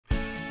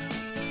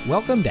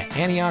Welcome to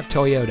Antioch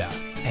Toyota,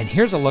 and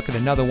here's a look at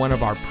another one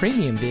of our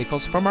premium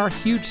vehicles from our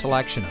huge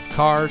selection of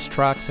cars,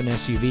 trucks, and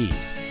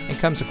SUVs, and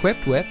comes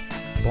equipped with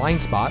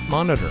blind spot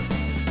monitor,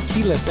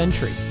 keyless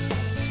entry,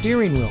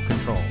 steering wheel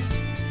controls,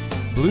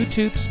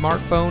 Bluetooth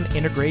smartphone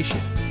integration,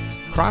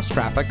 cross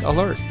traffic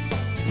alert,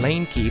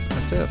 lane keep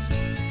assist,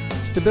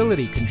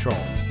 stability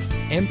control,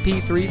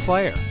 MP3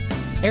 player,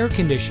 air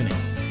conditioning,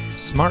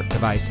 smart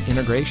device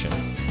integration,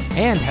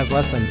 and has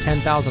less than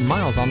 10,000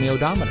 miles on the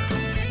odometer.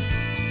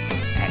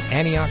 At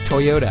Antioch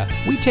Toyota,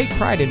 we take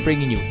pride in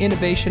bringing you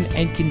innovation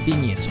and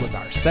convenience with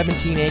our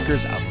 17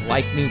 acres of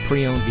like-new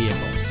pre-owned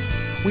vehicles.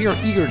 We are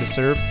eager to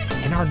serve,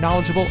 and our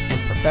knowledgeable and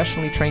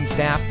professionally trained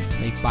staff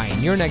make buying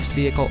your next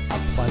vehicle a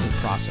pleasant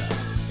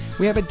process.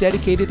 We have a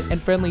dedicated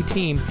and friendly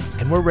team,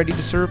 and we're ready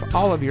to serve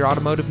all of your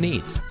automotive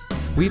needs.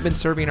 We've been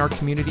serving our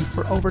community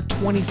for over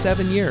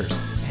 27 years,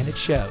 and it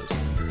shows.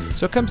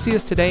 So come see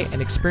us today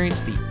and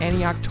experience the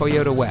Antioch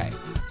Toyota way.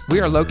 We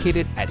are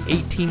located at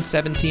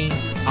 1817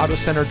 Auto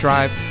Center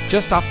Drive,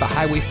 just off the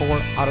Highway 4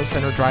 Auto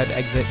Center Drive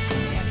exit